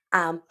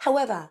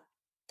 However,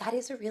 that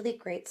is a really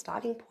great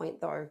starting point,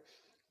 though.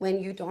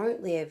 When you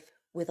don't live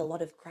with a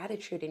lot of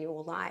gratitude in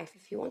your life,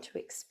 if you want to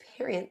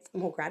experience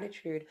more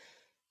gratitude,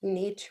 you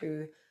need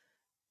to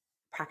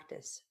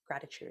practice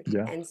gratitude.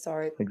 yeah, And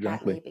so that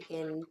exactly. may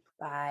begin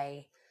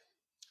by,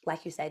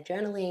 like you said,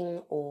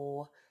 journaling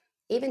or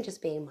even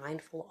just being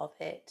mindful of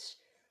it.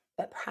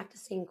 But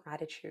practicing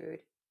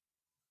gratitude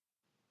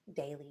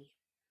daily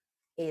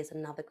is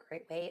another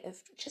great way of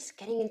just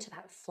getting into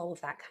that flow of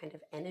that kind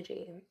of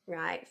energy,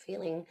 right?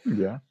 Feeling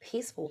Yeah.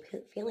 peaceful,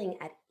 feeling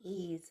at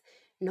ease,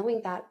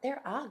 knowing that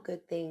there are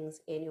good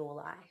things in your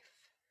life.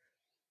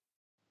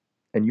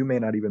 And you may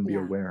not even be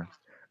Yeah. aware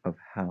of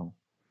how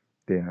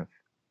they have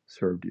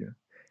served you.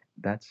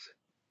 That's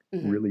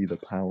Hmm. really the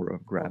power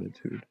of Oh, yeah.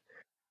 gratitude.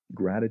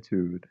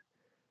 Gratitude,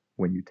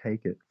 when you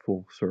take it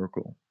full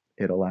circle,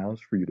 it allows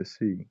for you to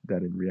see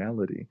that in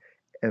reality,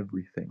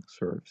 everything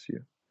serves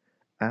you.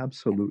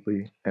 Absolutely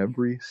Everything.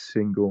 every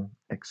single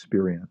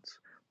experience,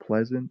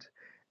 pleasant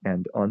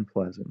and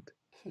unpleasant,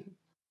 Yeah.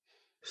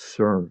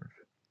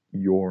 serve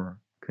your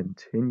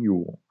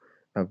continual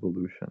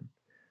evolution.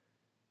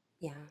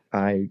 Yeah.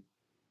 I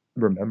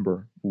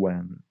remember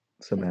when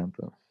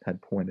Samantha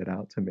had pointed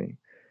out to me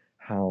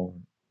how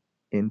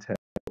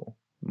integral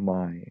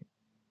my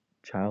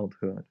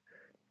childhood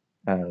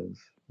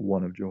as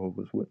one of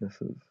Jehovah's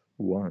Witnesses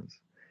was.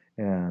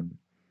 And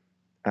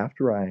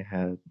after I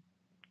had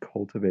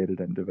cultivated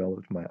and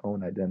developed my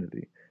own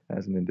identity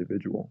as an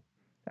individual,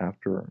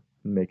 after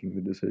making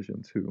the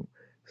decision to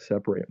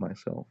separate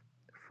myself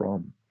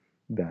from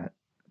that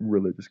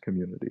religious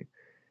community,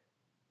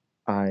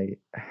 I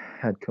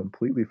had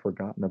completely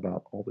forgotten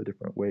about all the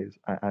different ways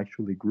I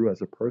actually grew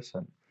as a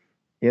person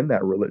in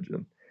that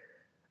religion.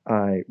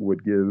 I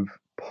would give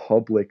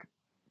public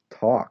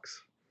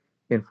talks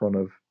in front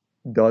of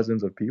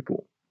dozens of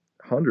people,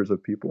 hundreds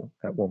of people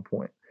at one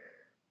point.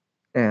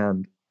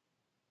 And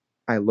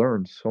I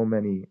learned so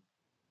many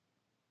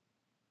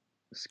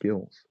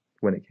skills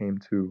when it came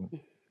to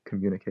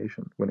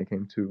communication, when it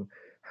came to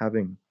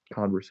having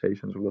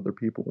conversations with other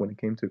people, when it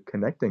came to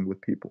connecting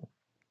with people.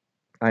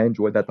 I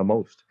enjoyed that the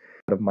most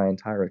out of my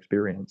entire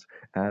experience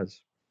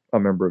as a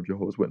member of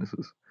Jehovah's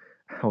Witnesses.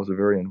 I was a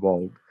very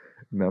involved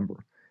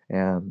member.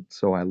 And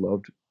so I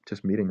loved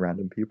just meeting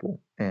random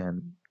people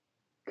and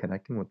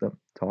connecting with them,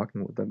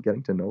 talking with them,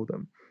 getting to know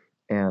them.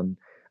 And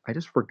I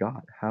just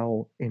forgot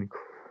how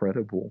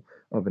incredible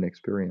of an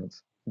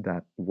experience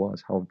that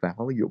was, how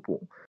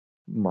valuable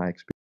my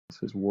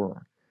experiences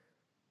were.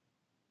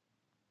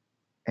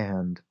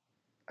 And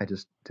I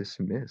just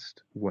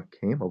dismissed what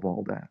came of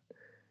all that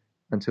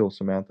until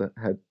Samantha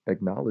had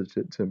acknowledged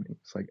it to me.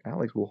 It's like,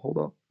 Alex,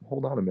 well,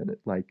 hold on a minute.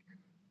 Like,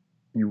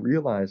 you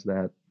realize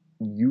that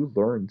you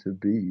learn to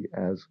be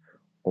as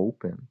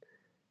open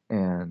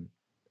and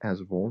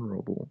as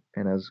vulnerable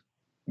and as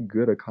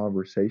good a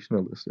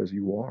conversationalist as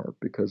you are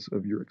because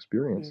of your Mm.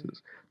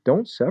 experiences.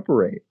 Don't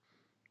separate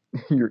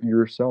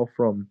yourself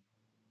from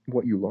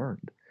what you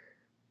learned.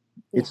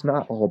 It's Yeah.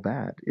 not all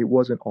bad. It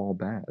wasn't all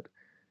bad.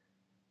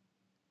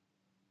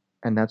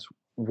 And that's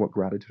what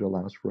gratitude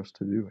allows for us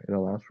to do. It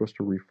allows for us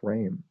to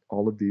reframe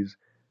all of these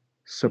Hmm.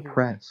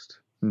 suppressed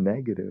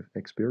negative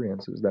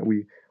experiences that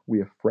we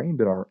have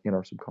framed in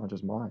our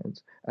subconscious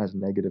minds as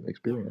negative Yeah.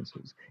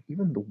 experiences.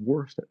 Even the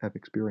worst of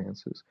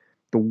experiences,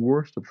 the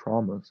worst of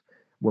traumas,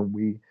 when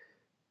we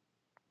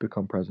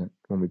become present,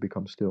 when we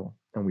become still,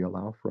 and we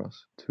allow for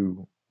us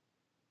to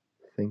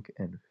think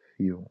and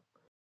feel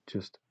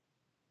just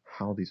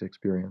how these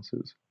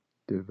experiences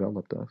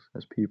developed us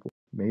as people,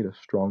 made us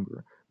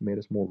stronger, made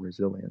us more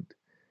resilient.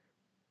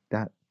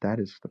 That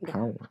is the Yeah.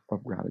 power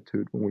of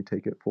gratitude when we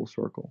take it full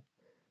circle.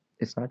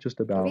 It's not just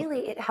It about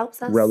really, it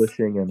helps us.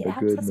 relishing in It the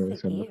helps us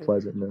goodness and the forgive.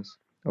 pleasantness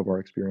of our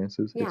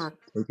experiences. It's Yeah.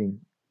 taking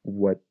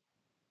what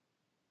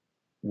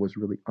was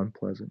really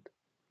unpleasant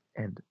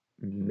and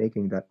Mhm.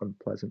 making that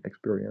unpleasant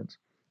experience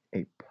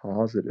a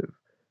positive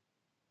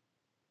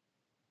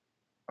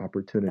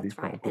opportunity That's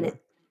for our right. And growth.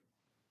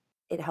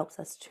 it helps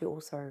us to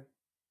also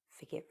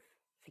forgive.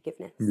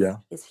 Forgiveness Yeah,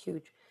 is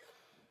huge.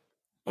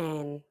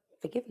 And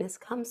forgiveness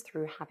comes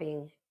through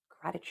having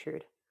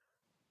gratitude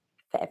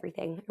for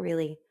everything,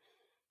 really.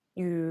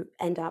 You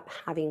end up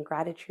having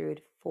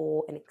gratitude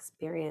for an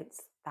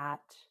experience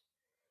that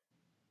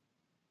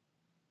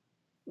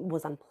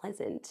was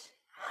unpleasant.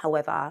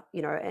 However,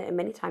 and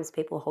many times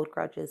people hold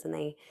grudges and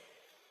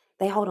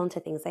they hold on to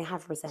things, they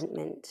have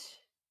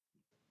resentment.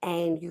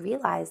 And you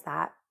realize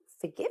that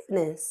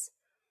forgiveness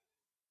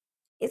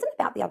isn't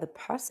about the other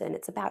person,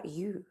 it's about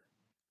you.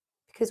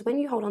 Because when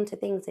you hold on to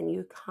things and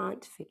you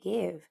can't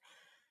forgive,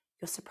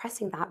 you're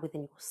suppressing that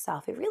within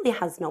yourself. It really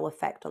has no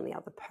effect on the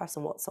other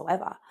person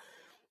whatsoever.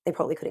 They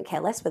probably couldn't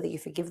care less whether you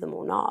forgive them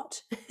or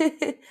not.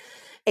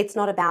 It's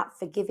not about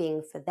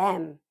forgiving for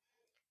them,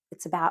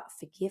 it's about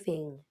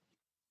forgiving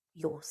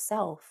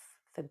yourself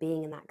for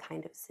being in that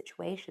kind of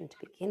situation to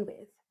begin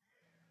with,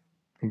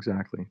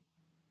 exactly.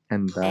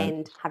 And that,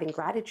 and having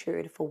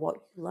gratitude for what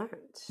you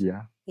learned.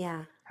 yeah,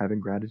 Yeah, having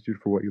gratitude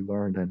for what you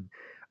learned and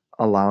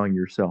allowing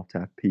yourself to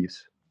have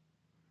peace.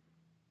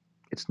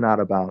 It's not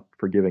about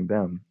forgiving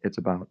them, it's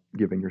about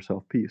giving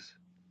yourself peace.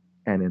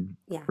 And in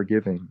yeah,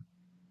 forgiving,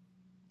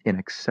 in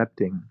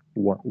accepting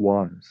what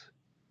was,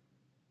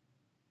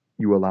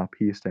 you allow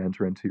peace to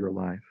enter into your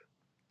life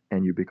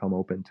and you become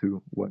open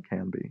to what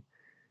can be.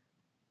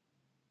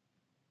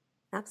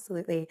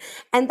 absolutely.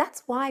 And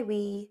that's why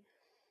we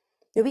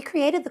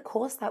created the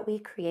course that we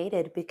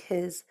created,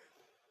 because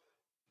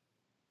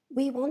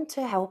we want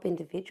to help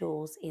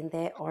individuals in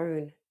their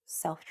own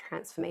self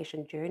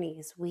transformation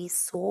journeys. We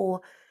saw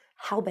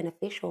how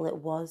beneficial it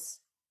was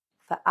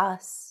for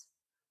us,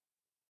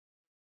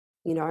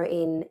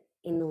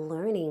 in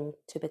learning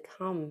to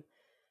become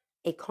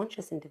a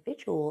conscious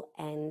individual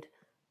and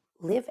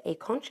live a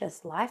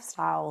conscious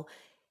lifestyle.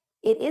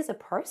 It is a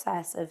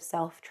process of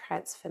self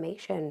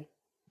transformation.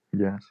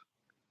 Yes.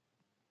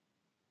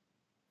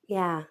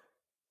 Yeah.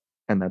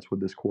 And that's what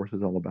this course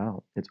is all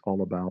about. It's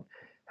all about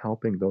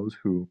helping those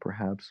who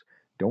perhaps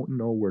don't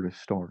know where to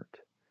start,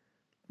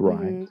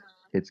 right? Hmm.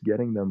 It's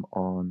getting them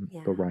on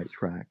the Yeah. right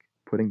track,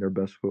 putting their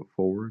best foot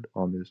forward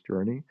on this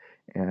journey,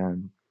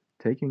 and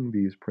taking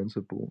these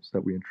principles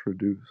that we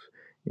introduce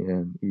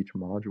in each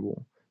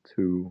module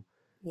to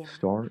Yeah.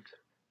 start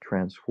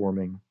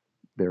transforming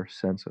their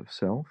sense of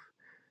self,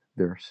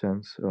 their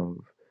sense of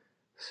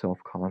self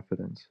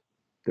confidence,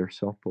 their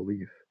self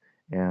belief,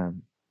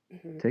 and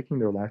Hmm. taking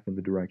their life in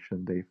the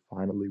direction they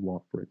finally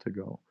want for it to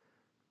go,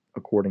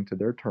 according to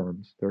their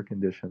terms, their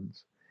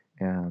conditions,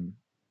 and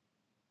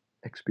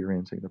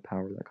experiencing the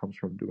power that comes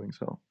from doing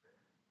so.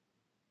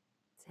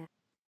 Yeah.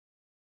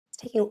 It's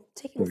taking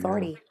So, yeah,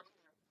 authority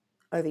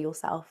over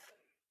yourself.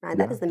 Right?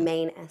 That yeah, is the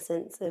main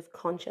essence of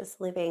conscious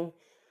living,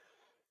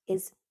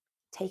 is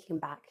taking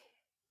back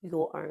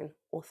your own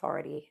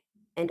authority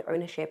and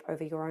ownership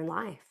over your own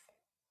life.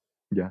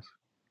 yes,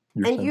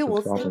 your And you sense of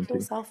will thank sovereignty.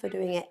 yourself for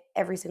doing it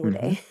every single Hmm.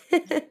 day.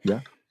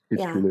 Yeah,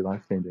 it's Yeah. truly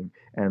life changing.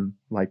 And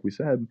like we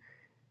said,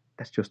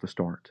 that's just the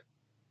start.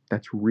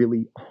 That's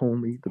really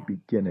only the Yeah.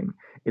 beginning.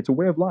 It's a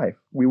way of life.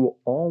 We will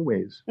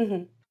always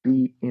Hmm.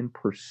 be in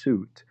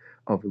pursuit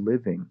of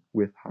living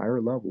with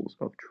higher levels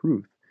of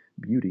truth,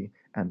 beauty,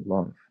 and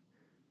love.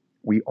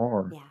 We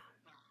are Yeah.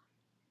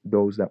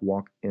 those that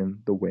walk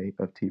in the way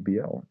of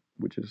TBL,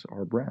 which is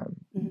our brand.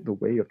 Hmm. The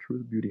way of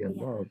truth, beauty, and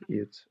Yeah. love.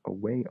 It's a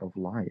way of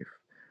life.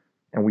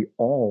 And we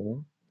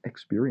all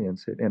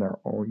experience it in our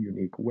own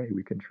unique way.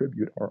 We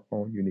contribute our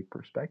own unique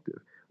perspective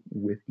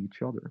with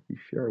each other. We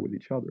share it with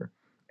each other.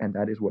 And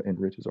that is what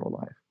enriches our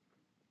life.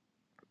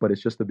 But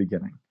it's just the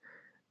beginning.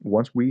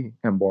 Once we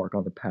embark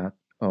on the path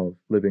of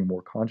living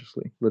more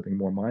consciously, living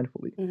more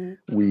mindfully, Hmm.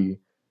 we Mm.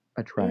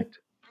 attract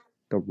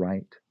the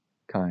right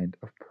kind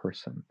of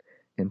person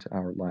into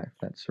our life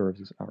that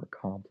serves as our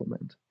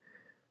complement.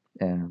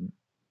 And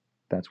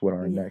that's what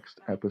our Yeah.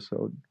 next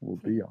episode will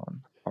be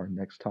on. Our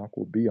next talk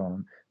will be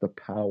on the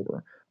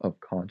power of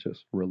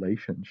conscious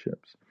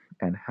relationships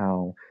and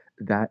how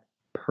that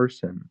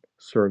person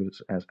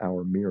serves as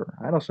our mirror.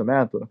 I know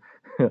Samantha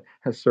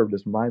has served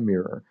as my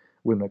mirror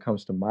when it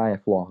comes to my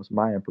flaws,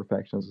 my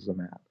imperfections as a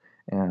man.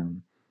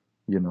 And,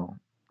 you know,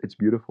 it's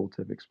beautiful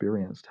to have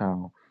experienced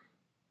how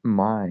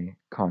my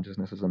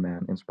consciousness as a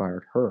man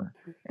inspired her.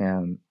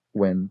 And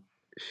when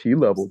she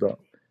leveled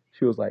up, Absolutely.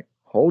 she was like,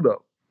 hold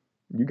up,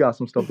 you got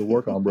some stuff to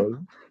work on,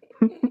 brother.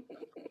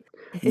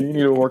 You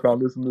need to work on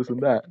this and this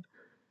and that.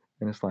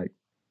 And it's like,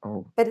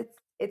 oh, But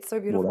it's so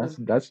well, that's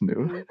beautiful. that's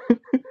new. Mhm.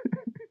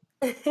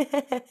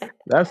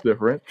 That's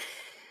different.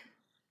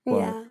 But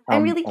Yeah. And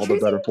I'm really all the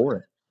better for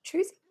it.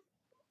 choosing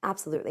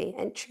absolutely.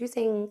 And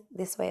choosing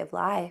this way of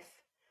life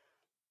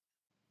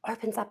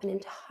opens up an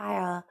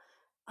entire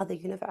other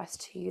universe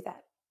to you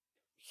that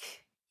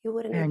you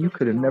wouldn't Man, even you have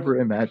could have known never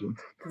imagined.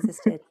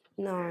 existed.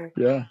 No.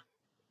 Yeah.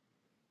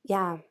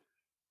 Yeah,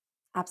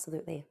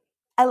 absolutely.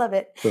 I love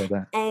it. So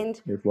that And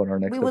is what our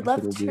we next would episode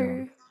love will be on.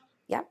 to,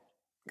 yeah,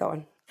 go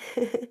on.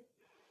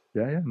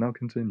 Yeah, no,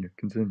 continue.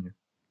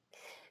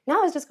 No,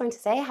 I was just going to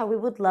say how we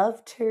would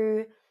love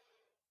to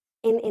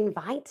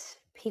invite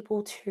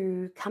people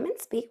to come and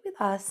speak with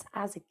us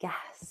as a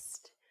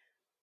guest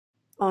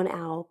on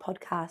our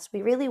podcast.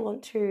 We really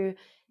want to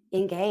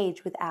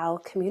engage with our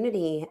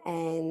community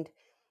and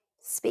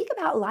speak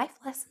about life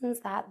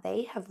lessons that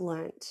they have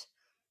learnt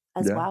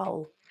as Yeah,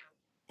 well.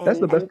 that's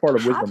the best And part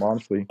of have wisdom,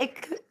 honestly.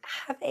 it could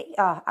have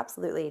a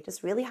absolutely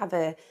just really have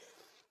a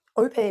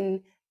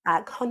open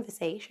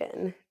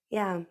conversation.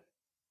 Yeah.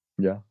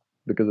 Yeah,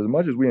 because as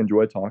much as we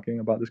enjoy talking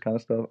about this kind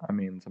of stuff, I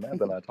mean,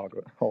 Samantha and I talk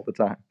all the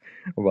time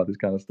about this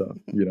kind of stuff.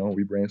 You know,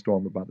 we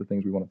brainstorm about the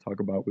things we want to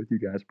talk about with you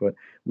guys, but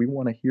we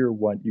want to hear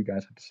what you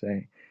guys have to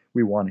say.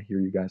 We want to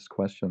hear you guys'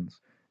 questions.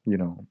 You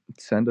know,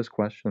 send us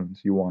questions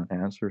you want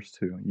answers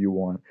to, you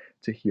want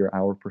to hear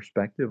our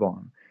perspective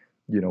on.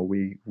 You know,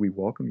 we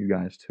welcome you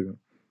guys to.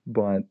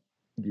 But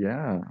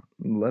yeah,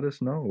 let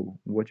us know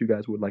what you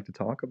guys would like to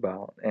talk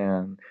about.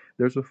 And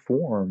there's a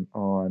form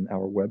on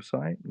our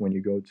website when you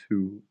go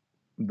to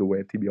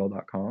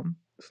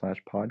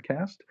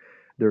thewavetbl.com/podcast.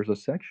 There's a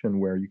section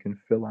where you can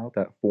fill out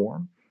that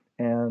form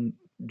and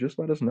just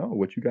let us know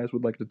what you guys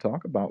would like to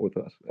talk about with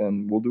us,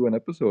 and we'll do an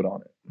episode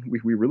on it.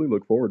 We really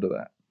look forward to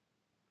that.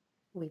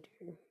 We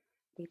do.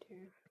 We do.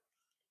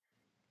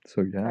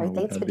 So, yeah, So with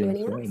thanks that for being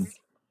joining said, us.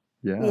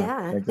 yeah,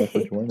 Yeah. thanks all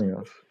for joining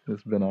us.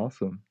 It's been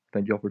awesome.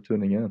 Thank y'all for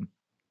tuning in.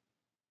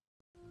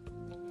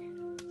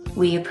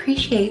 We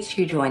appreciate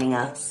you joining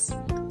us,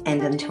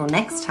 and until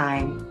next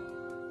time,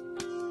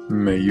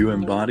 may you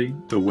embody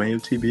the way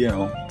of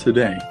TBL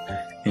today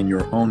in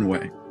your own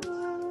way.